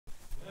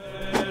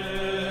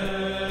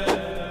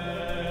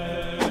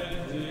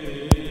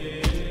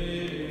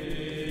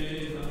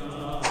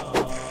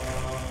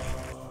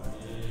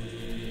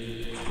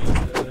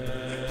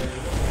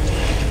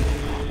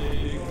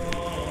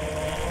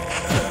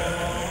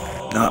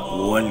Not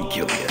one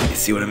kill yet, you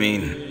see what I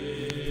mean?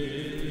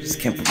 Just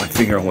can't put my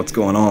finger on what's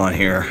going on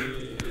here.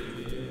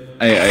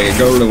 I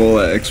got rid of all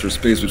that extra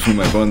space between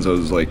my buttons. I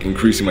was like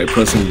increasing my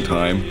pressing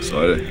time,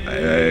 so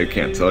I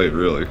can't tell you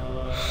really.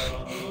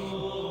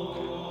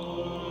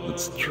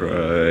 Let's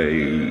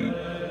try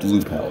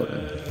blue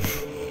paladin.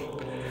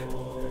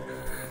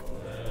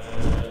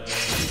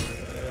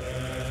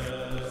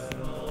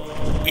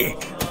 Yeah.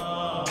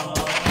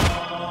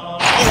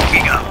 Oh, we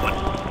got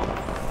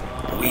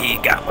one. We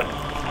got one.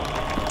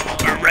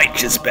 Our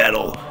righteous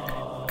battle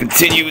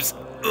continues.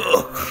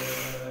 Ugh.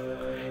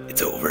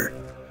 It's over.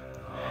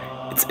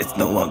 It's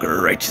no longer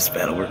a righteous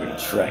battle. We're gonna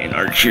try an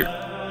archer.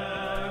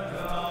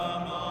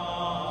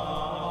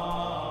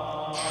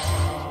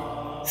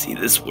 See,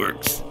 this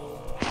works.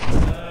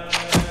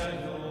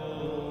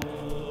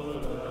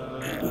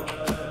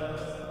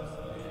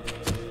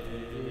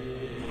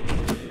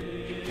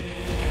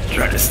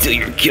 Trying to steal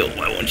your kill.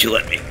 Why won't you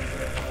let me?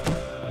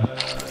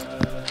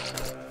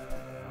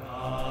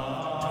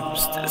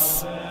 Who's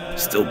this?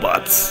 Still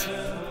bots.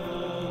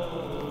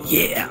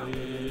 Yeah.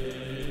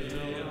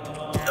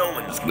 No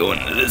one's going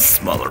to this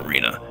small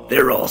arena.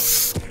 They're all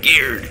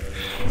scared.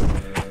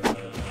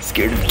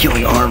 Scared of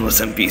killing a harmless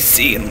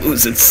NPC and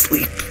losing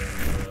sleep.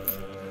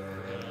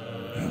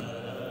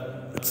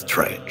 Let's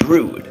try a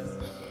druid.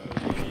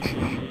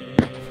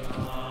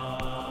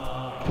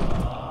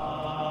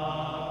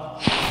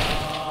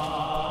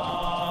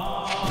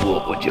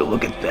 Whoa, would you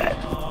look at that?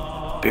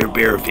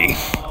 Bear V.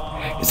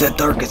 Is that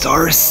Dark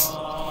Azaris?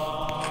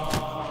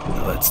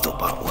 No, that's still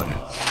bot one.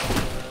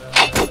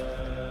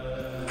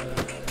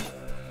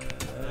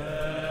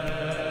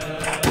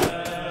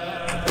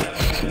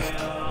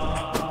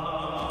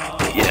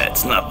 Yeah,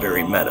 it's not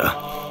very meta.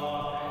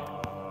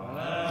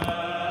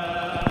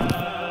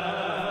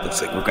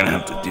 Looks like we're gonna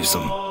have to do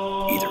some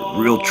either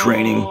real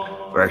training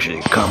or actually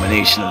a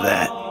combination of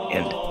that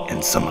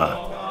and some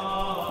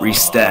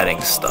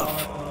restatting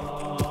stuff.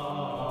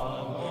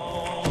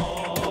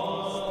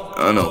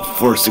 I don't know,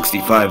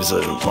 465 is a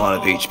lot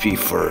of HP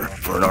for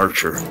an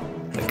archer.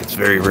 Like, it's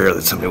very rare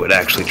that somebody would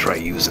actually try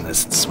using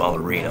this in a small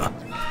arena.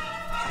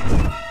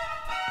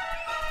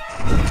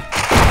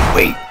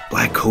 Wait,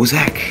 Black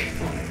Kozak?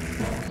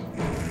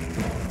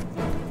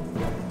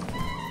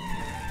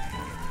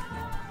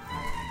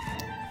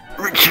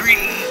 Retreat!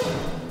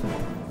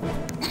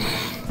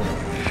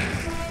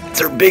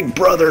 It's our big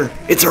brother.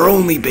 It's our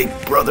only big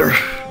brother.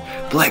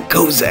 Black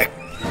Kozak.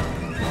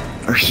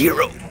 Our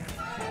hero.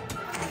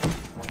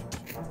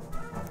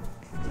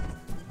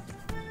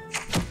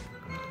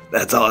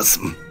 That's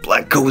awesome.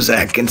 Black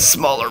Kozak in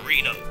small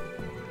arena.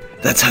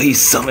 That's how you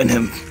summon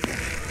him.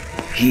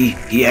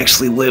 He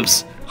actually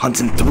lives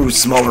hunting through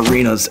small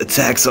arenas,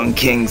 attacks on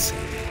kings.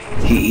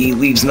 He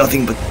leaves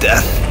nothing but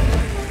death.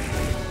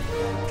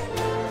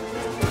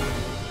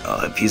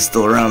 If he's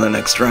still around the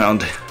next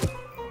round.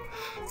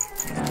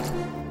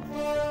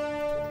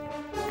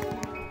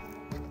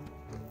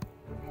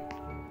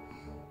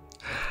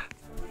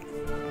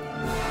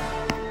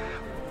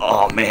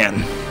 Oh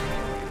man.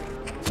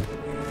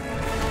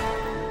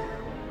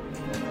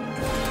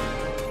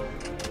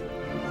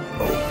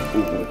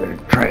 We're gonna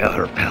try out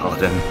our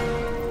paladin.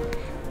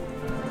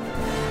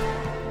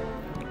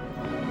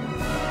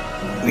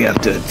 We have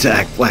to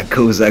attack Black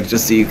Kozak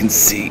just so you can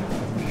see.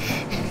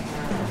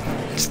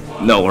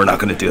 No, we're not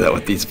gonna do that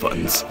with these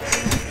buttons.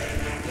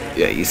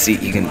 Yeah, you see,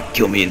 you can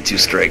kill me in 2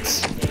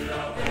 strikes.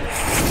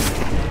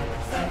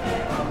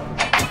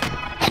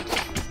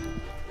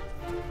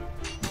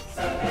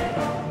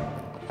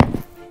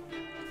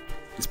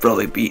 He's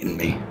probably beaten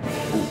me.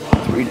 Ooh,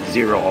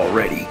 3-0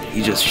 already.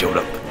 He just showed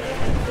up.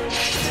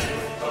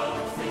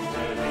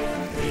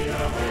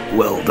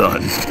 Well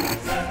done.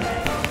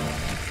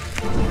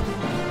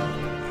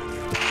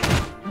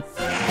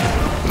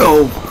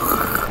 No!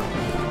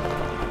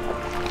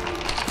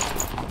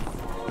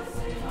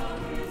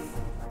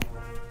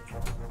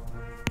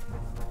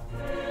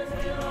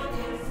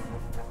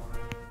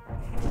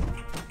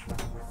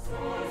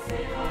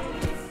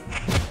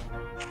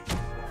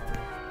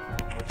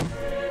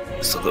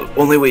 So the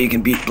only way you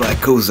can beat Black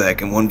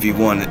Kozak in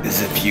 1v1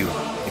 is if you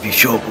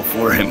show up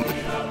before him.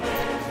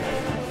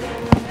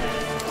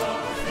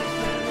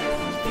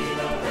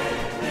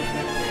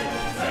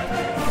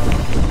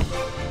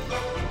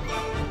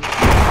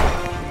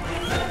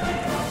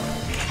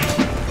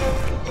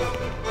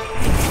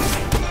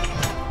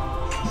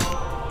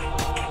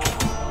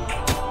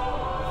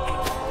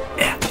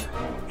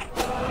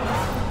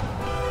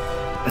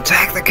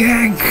 Attack the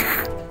king!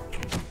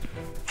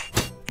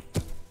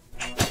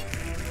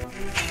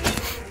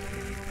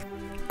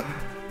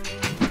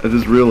 I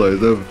just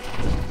realized I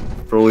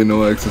have probably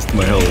no access to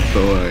my health,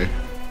 don't I?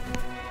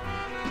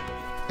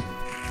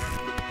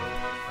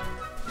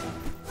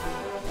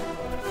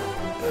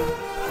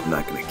 I'm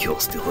not gonna kill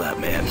steal that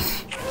man.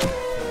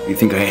 You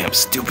think I am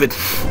stupid?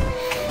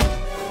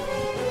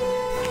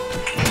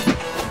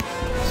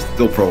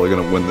 Still probably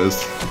gonna win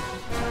this.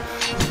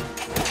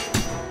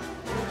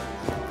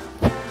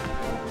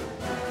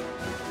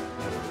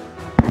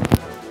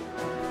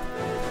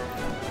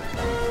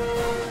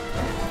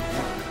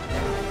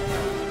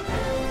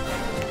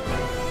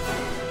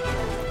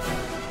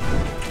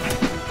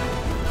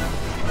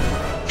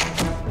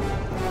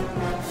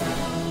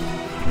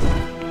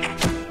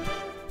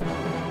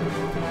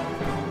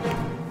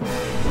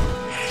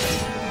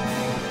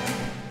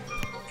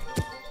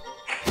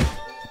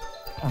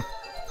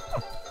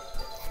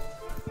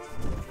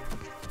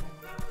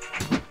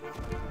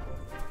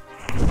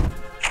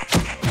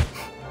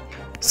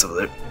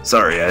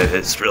 Sorry, I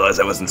just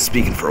realized I wasn't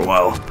speaking for a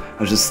while. I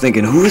was just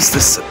thinking, who is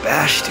this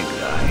Sebastian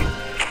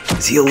guy?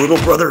 Is he a little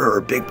brother or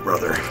a big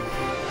brother?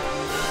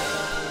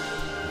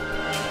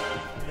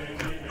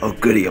 Oh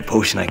goody, a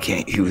potion I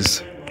can't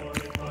use.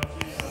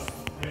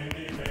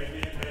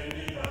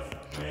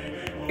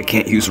 I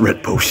can't use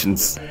red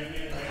potions.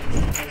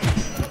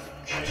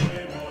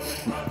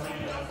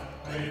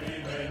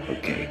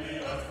 Okay.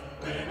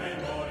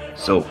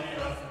 So,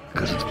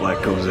 because it's Black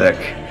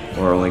Kozak,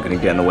 we're only gonna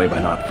get in the way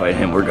by not fighting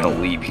him. We're gonna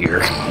leave here.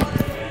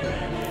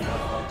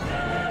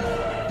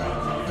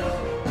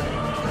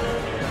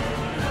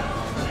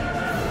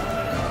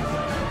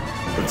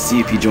 Let's see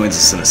if he joins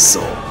us in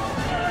Assault.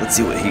 Let's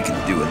see what he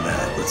can do in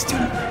that. Let's do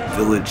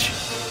Village,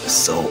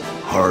 Assault,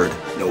 Hard,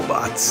 no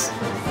bots.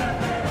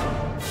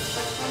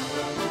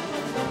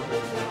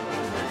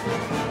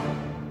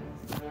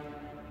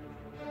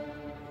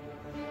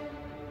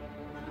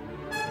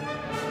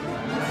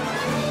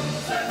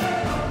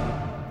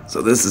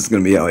 So this is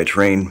going to be how I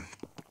train.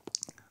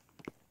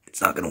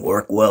 It's not going to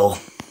work well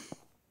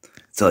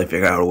until I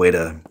figure out a way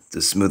to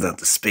smooth out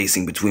the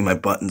spacing between my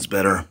buttons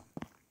better.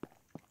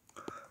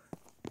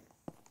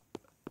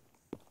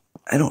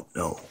 I don't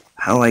know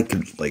how I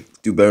could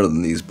do better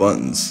than these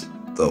buttons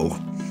though,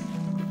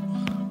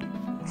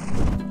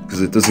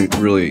 because it doesn't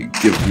really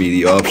give me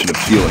the option of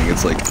healing.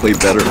 It's like play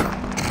better.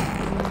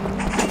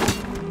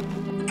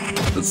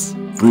 That's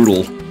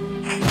brutal.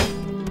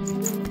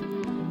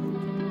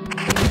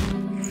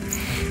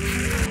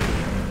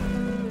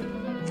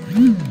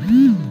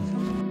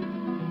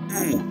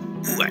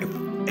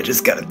 I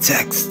just got a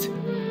text.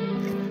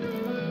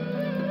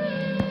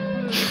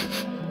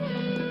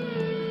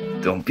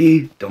 Don't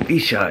be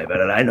shy about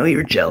it. I know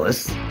you're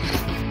jealous.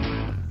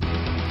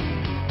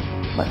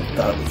 Might have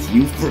thought it was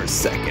you for a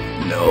second.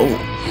 No.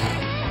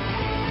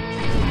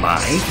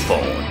 My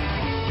phone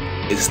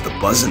is the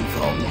buzzing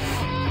phone.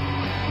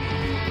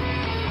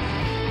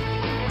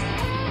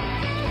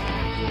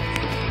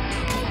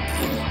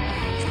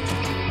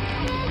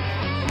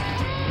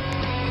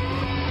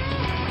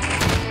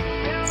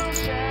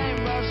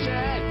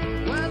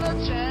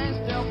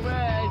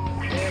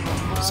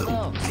 So,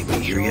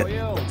 anybody here yet?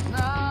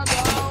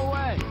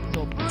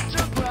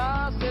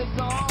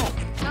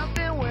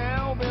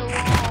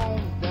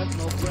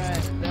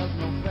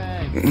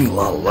 A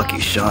lot of lucky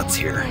shots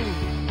here. Ooh,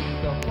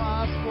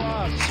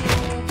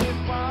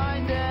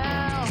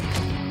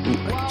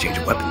 I can change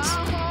weapons.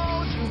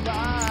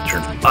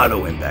 Turn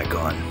auto aim back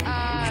on.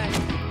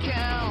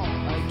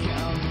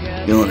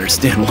 You'll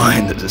understand why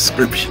in the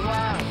description.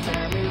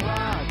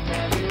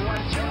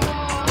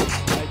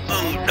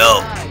 Oh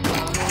no!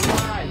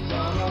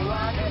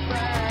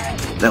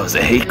 That was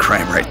a hate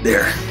crime right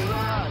there.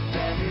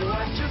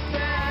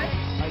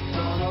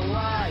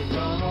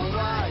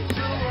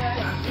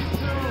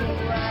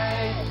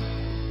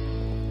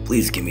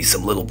 Please give me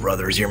some little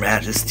brothers, Your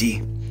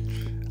Majesty.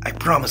 I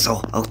promise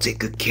I'll take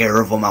good care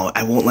of them.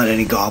 I won't let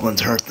any goblins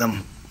hurt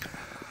them.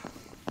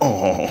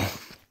 Oh,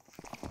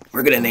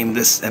 we're gonna name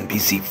this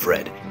NPC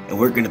Fred, and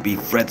we're gonna be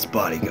Fred's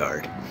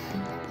bodyguard.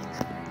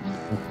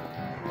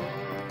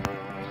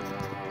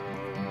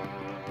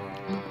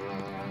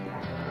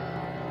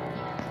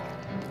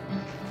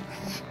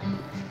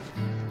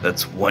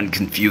 That's one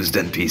confused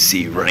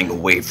NPC running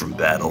away from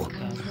battle.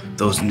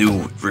 Those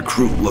new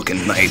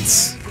recruit-looking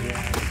knights.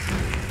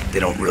 They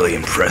don't really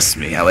impress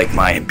me. I like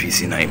my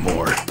NPC knight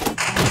more.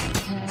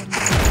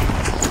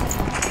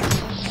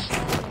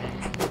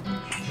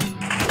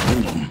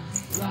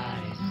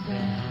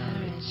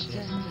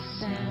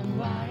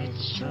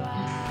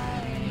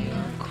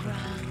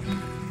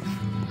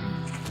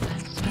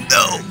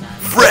 No!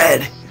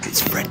 Fred!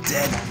 Is Fred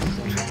dead?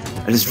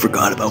 I just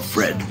forgot about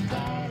Fred.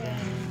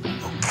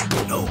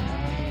 Oh, no.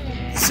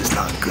 This is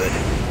not good.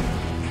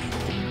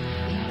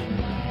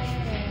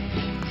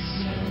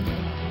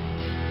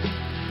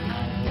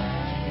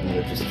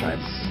 Just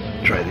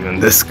try doing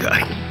this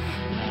guy.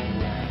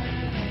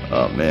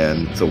 Oh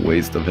man, it's a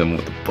waste of him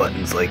with the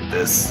buttons like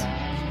this.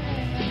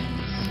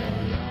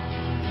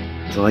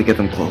 Until I get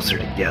them closer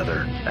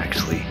together,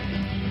 actually.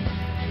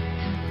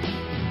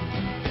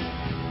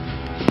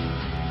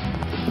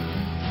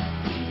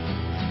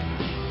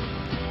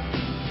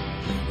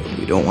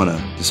 We don't want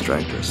to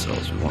distract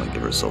ourselves. We want to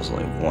give ourselves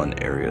only one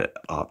area to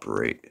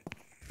operate.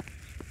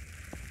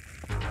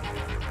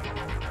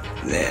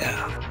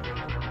 Yeah.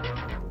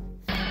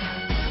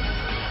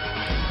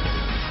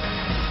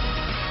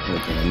 The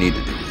only thing I need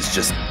to do is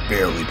just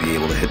barely be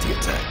able to hit the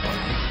attack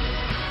button.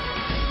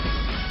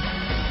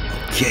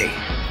 Okay.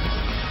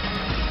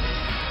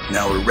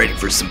 Now we're ready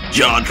for some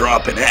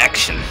jaw-dropping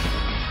action.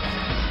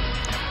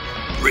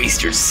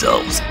 Brace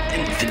yourselves,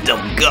 infidel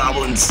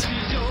goblins.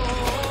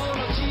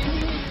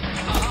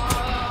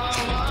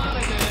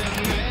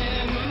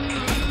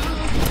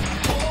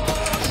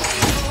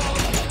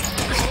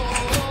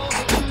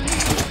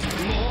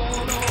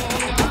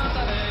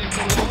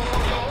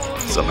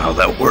 Somehow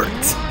that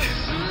worked.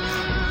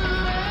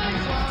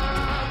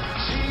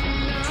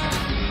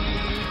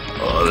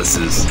 Oh, this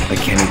is... I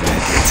can't even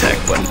hit the attack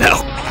button now.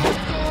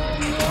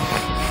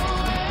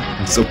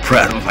 so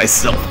proud of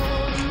myself.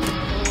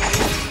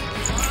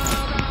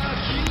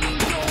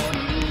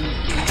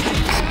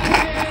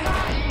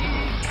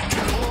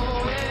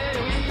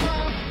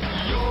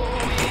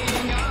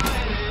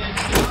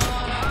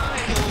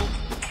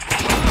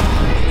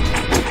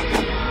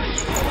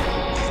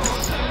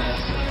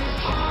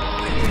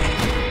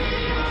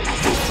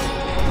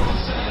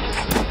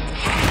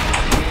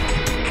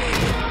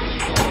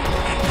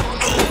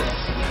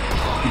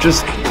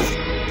 Just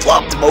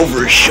flopped him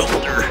over his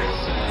shoulder.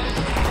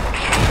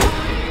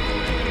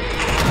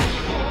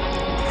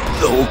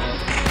 Though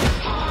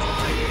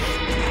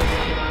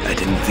I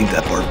didn't think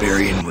that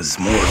barbarian was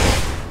mortal,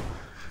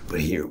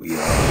 but here we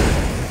are.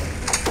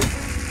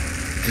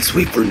 This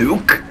week for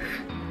Nuke,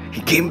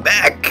 he came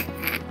back.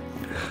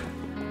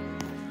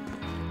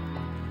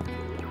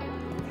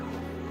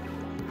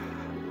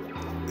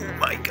 Oh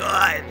my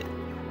god.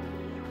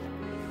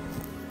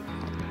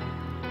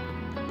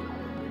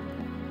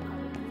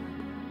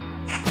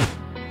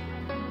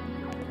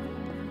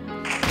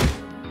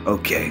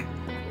 Okay,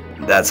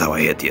 that's how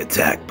I hit the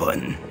attack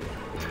button.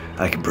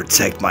 I can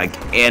protect my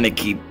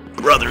Anarchy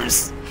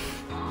brothers.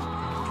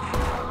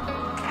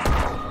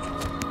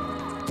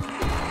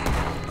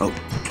 Oh,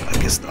 I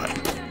guess not.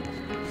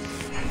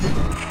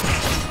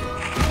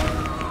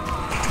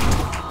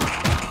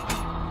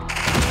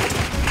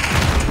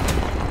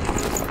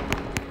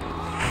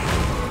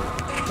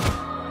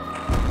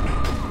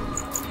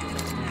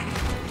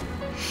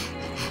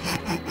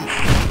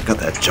 Got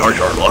that Jar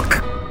Jar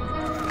luck.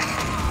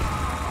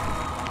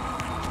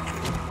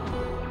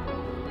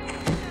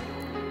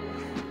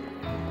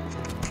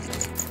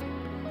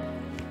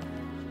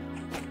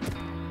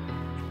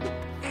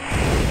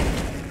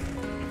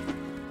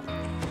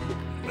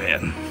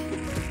 Man.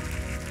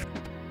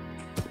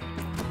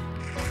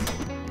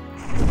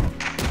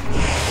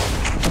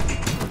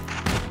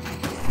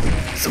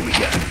 So we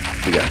got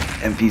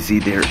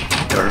NPC there,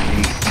 Darby.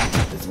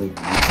 This week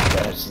we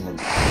dash and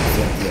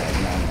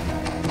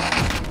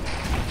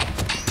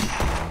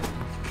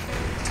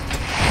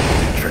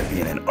try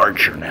being an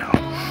archer now.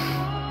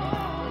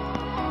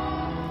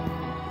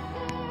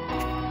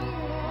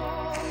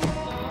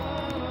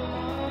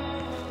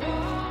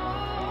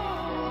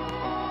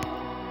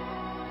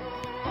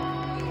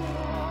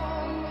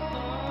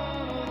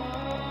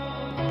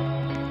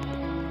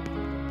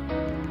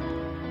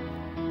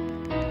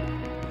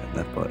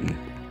 That button.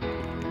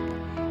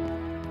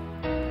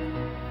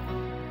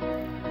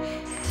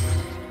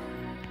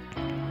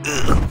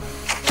 Ugh.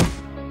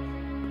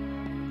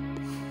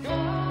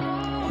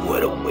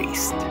 What a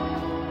waste.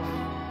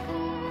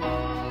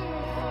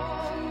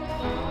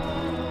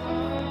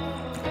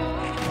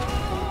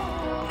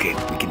 Okay,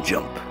 we can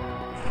jump.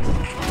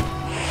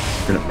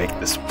 We're gonna make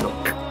this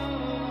work.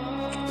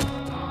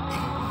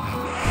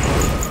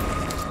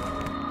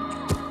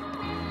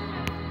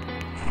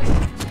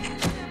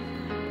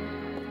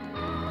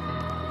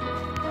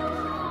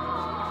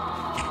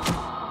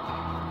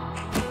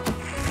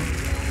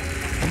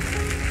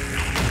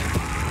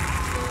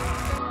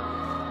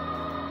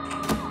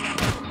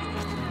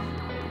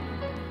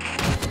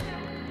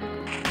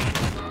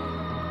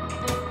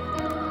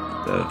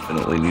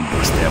 Definitely need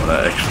more stamina,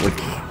 actually.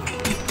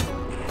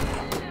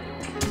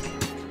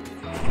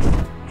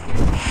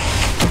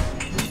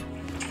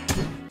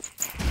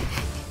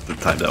 That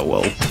timed out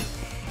well.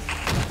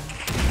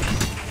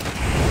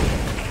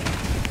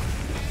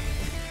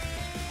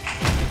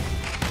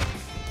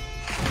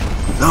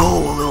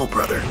 No, little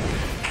brother.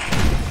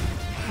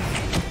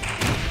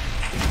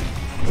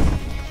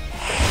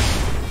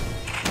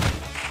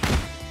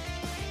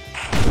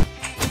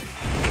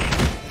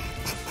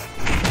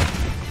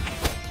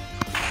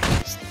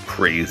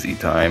 Crazy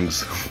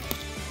times.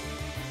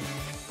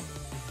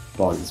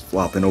 Bodies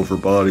flopping over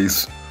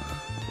bodies.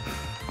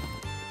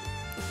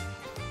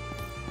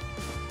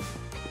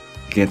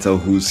 You can't tell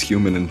who's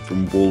human and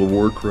from World of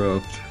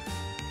Warcraft.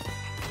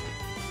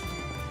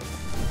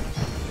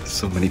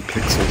 So many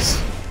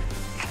pixels.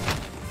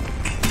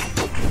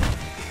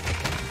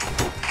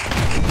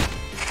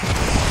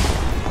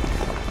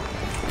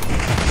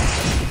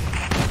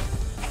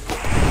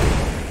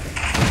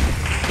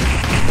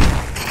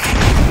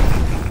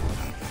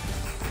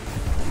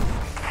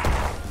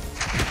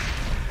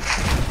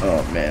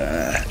 Oh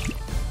man,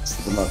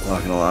 since I'm not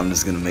talking a lot, I'm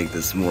just gonna make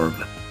this more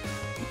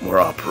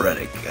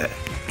operatic.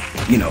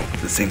 You know,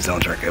 the same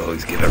soundtrack I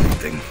always give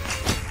everything.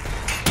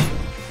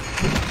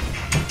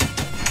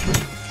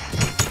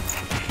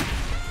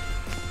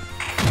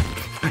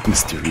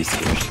 Mysterious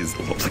issues,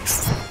 the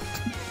Lovelace.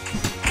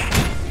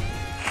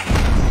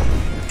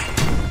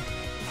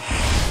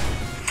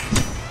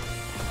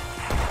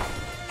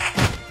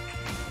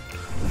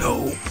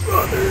 No,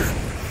 brother.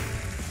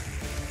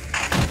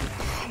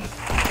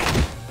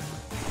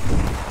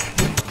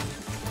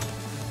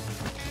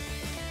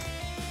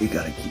 We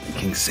gotta keep the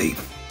king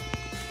safe.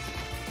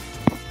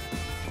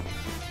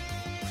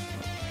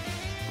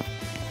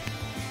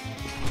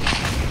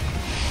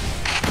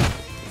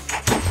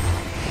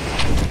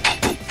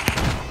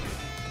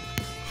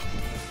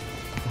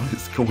 What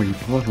is going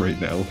on right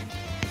now?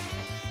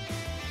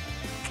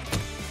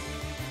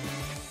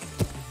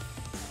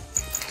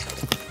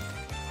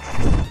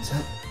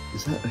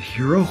 Is that a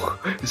hero?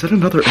 Is that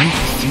another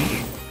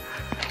NPC?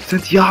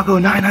 Santiago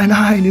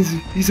 999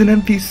 he's an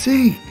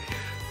NPC.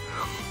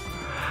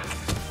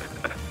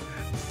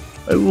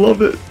 I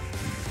love it.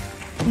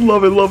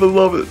 Love it, love it,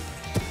 love it.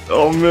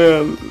 Oh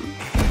man.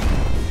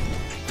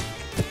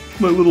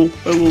 My little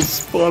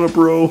spawner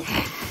bro.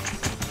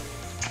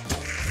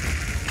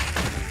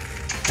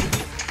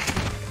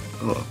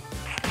 Oh.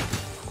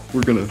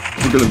 We're gonna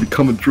be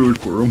coming through it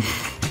for him.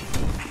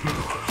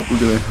 We're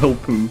gonna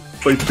help him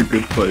fight the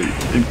good fight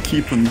and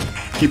keep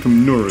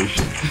him nourished.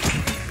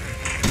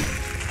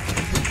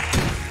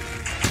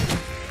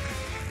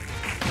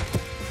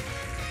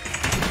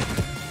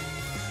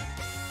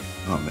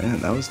 Oh man,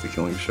 that was the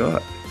killing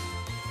shot.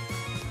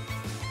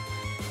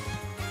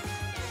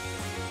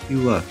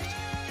 You left.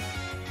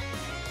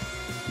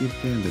 You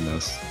abandoned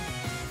us.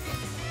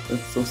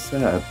 That's so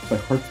sad. My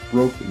heart's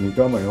broken. You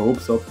got my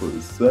hopes up for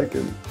a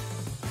second.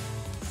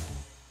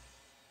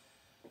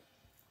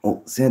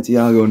 Oh,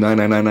 Santiago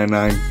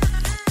 99999.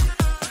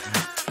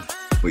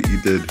 What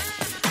you did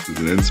was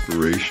an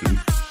inspiration.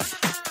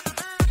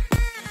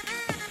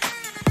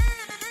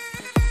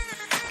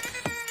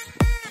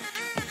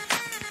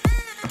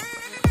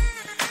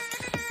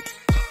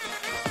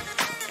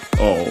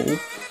 Oh,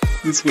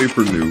 just wait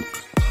for Nuke.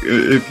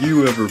 If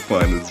you ever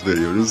find this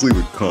video, just leave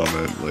a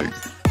comment, like...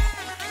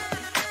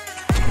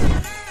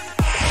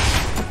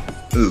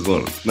 I just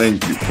want to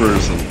thank you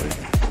personally.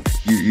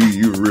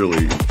 You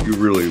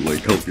really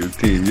like help your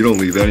team. You don't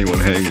leave anyone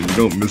hanging, you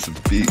don't miss a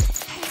beat.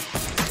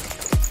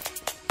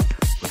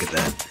 Look at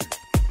that.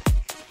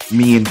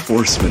 Me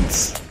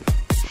enforcements.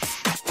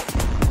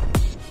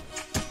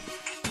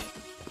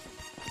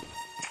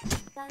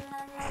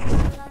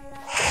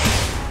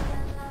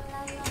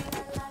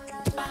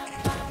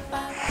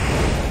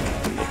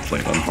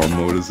 Playing on hard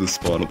mode is this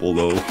spawnable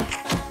though.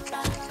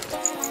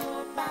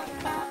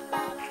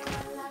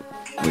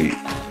 Wait.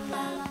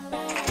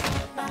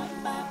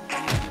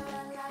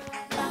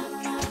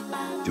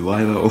 Do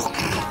I though?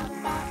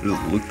 I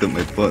just looked at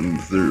my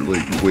buttons, they're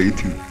like way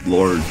too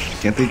large.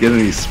 Can't they get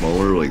any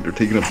smaller? Like they're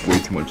taking up way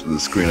too much of the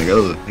screen. I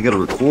gotta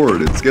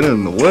record, it's getting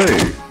in the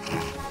way.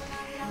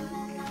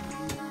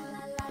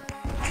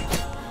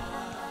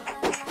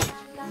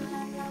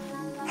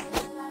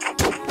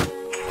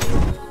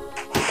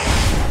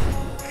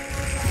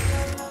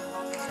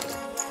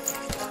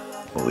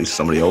 Well, at least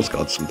somebody else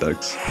got some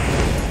decks.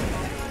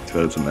 Too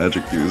bad it's a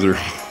magic user.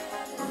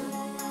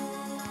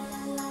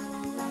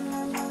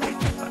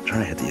 I'm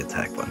trying to hit the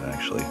attack button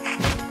actually.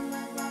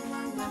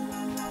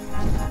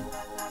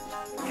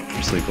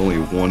 There's like only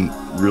one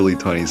really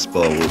tiny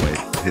spot where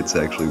my hits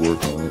actually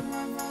work on it.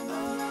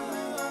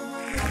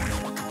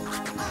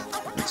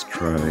 Let's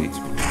try.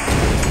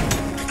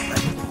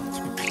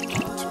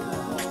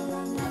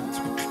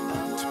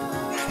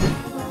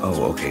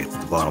 Oh, okay, it's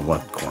the bottom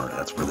left corner.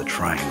 That's where the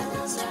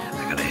triangle is.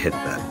 I gotta hit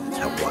that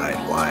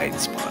wide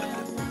spot.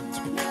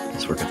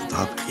 Let's work at the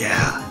top.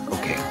 Yeah,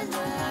 okay.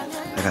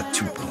 I got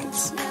 2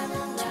 points.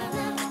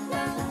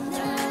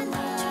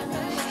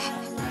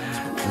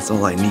 That's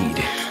all I need.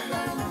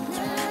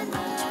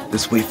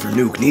 This wait for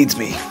Nuke needs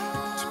me.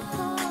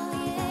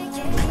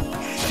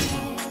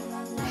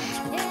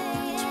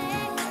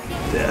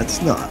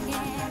 That's not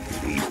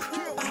deep.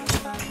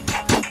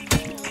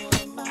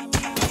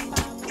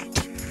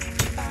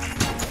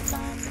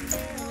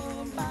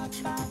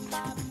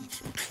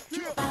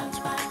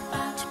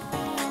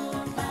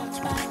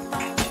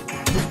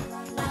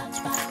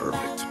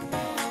 Perfect.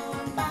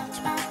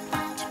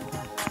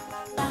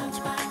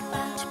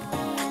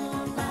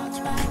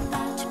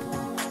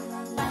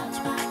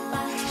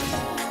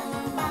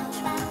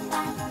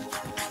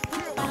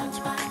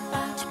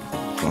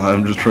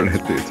 I'm just trying to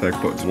hit the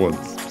attack button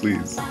once,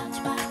 please.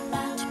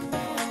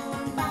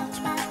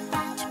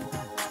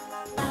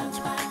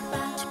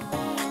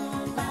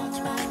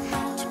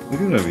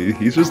 Look at him,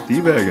 he's just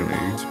debagging me.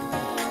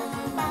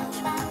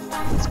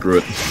 Screw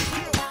it.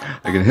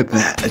 I can hit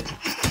that.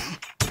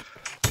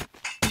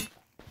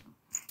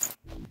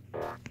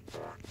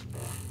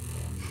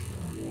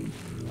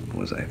 What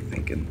was I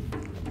thinking?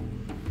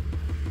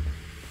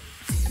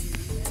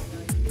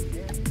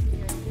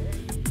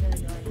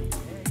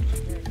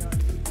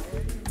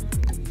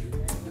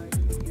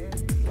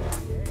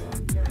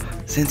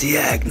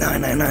 Santiago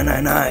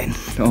 99999.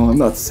 No, I'm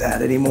not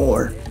sad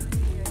anymore.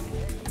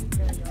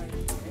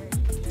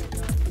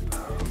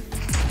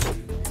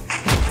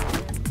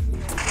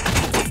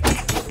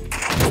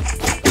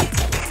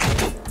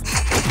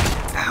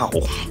 Ow.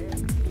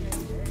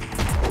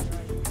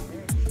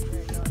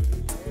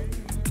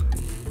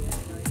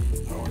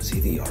 Oh, is he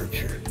the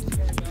archer?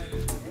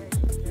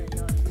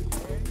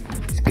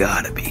 He's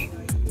gotta be.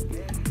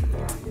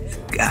 He's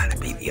gotta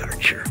be the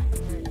archer.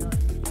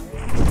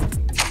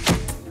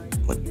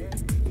 What?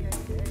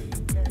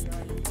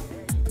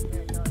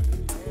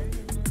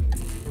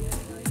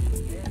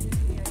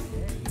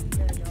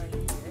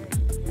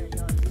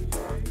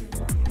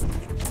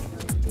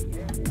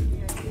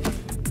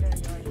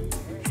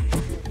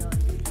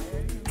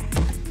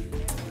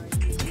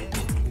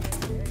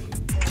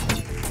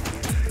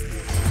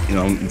 you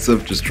know, instead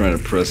of just trying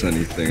to press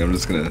anything, I'm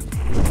just gonna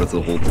press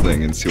the whole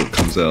thing and see what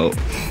comes out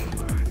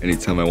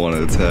anytime I want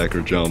to attack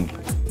or jump.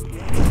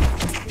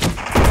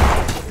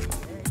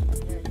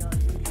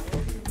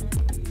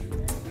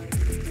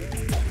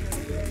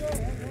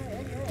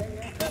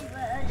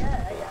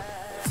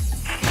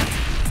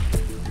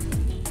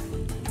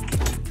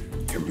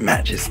 Your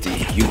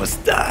Majesty, you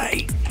must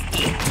die.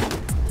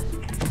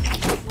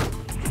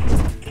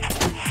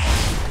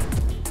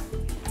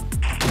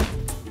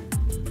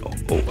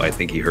 Oh, I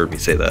think he heard me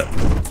say that.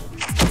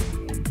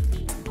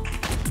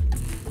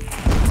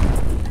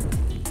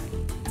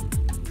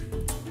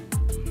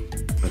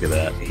 Look at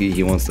that.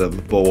 He wants to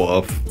bow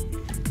off.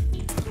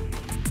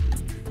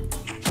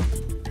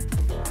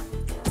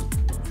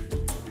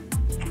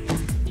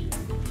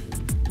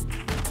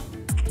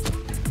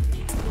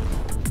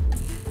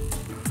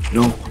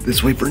 No,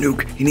 this way for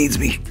Nuke. He needs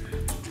me.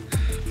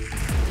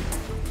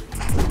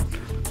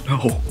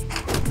 No.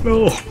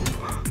 No.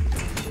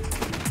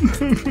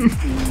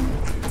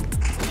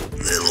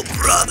 Little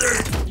brother.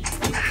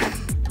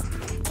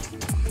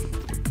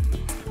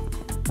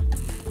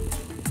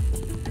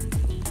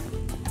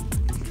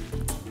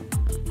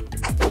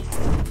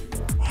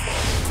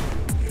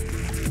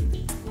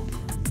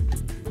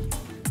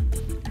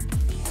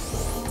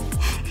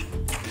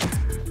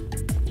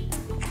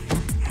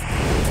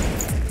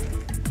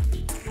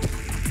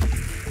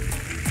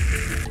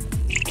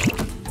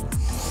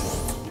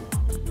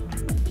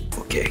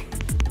 Okay.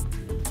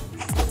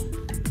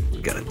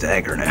 We got a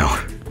dagger now.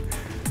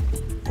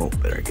 Oh,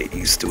 better get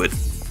used to it.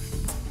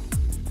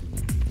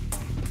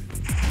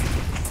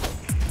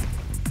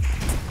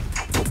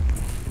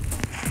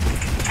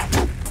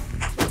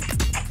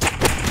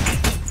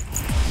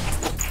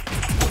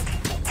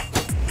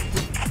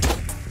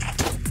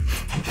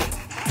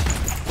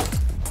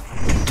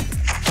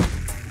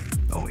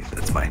 Oh wait,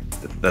 that's my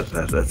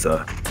that's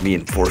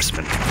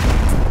reinforcement.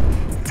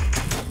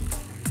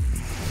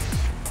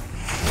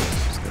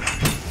 Just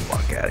gonna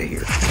walk out of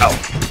here. Ow.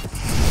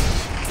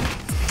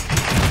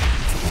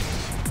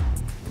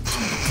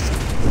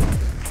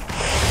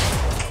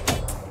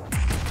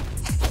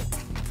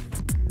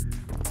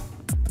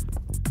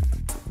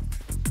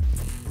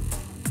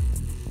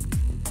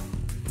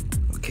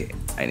 Okay,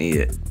 I need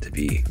it to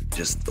be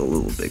just a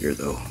little bigger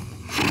though.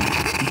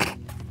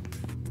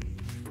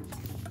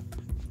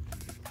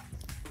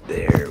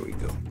 There we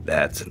go.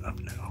 That's enough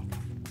now.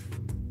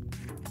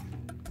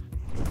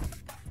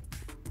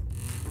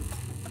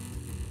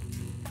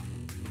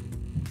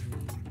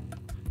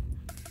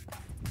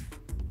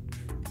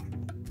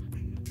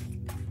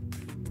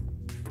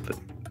 But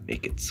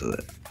make it so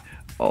that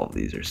all of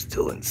these are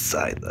still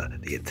inside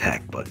the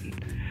attack button.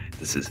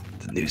 This is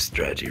the new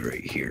strategy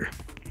right here.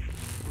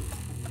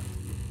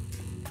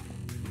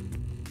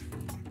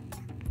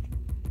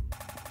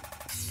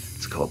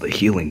 It's called the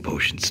healing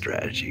potion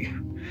strategy.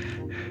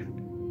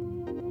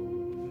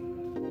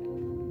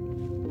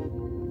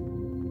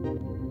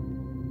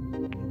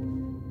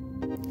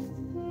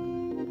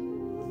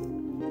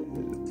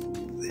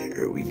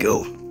 There we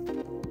go.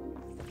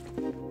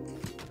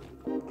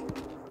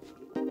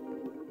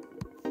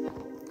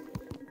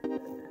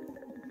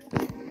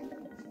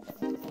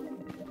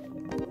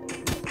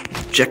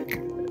 Check.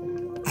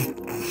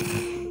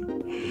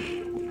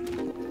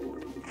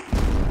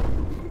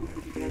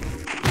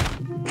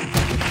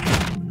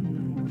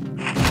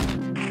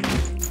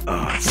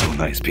 Oh, it's so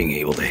nice being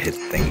able to hit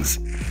things.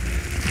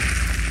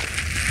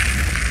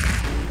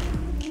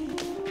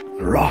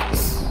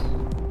 Ross.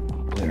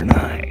 Player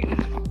 9.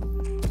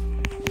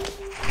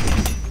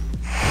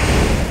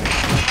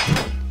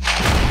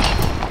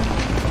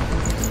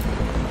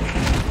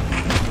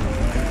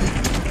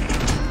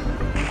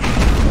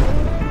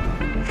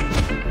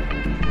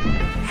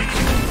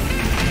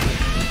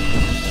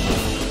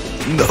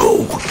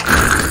 No!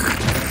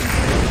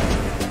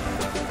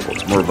 Well,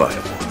 it's more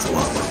viable. It's a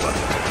lot more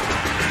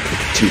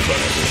viable. Too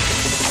viable.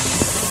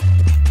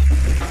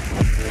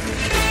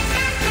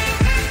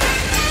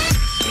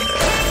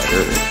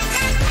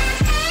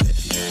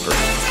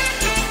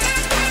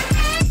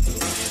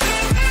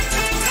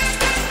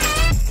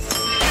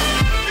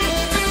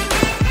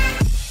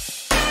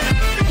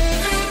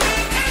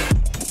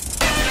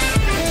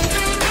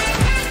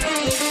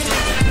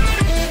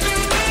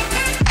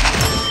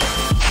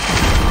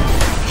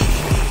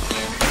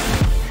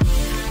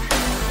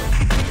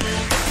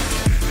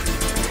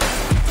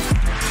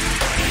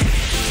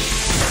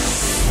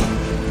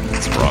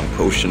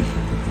 Potion.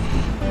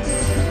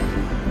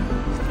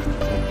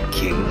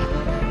 King.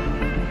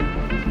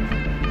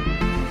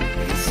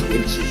 He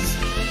switches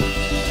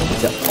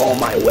to all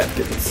my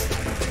weapons.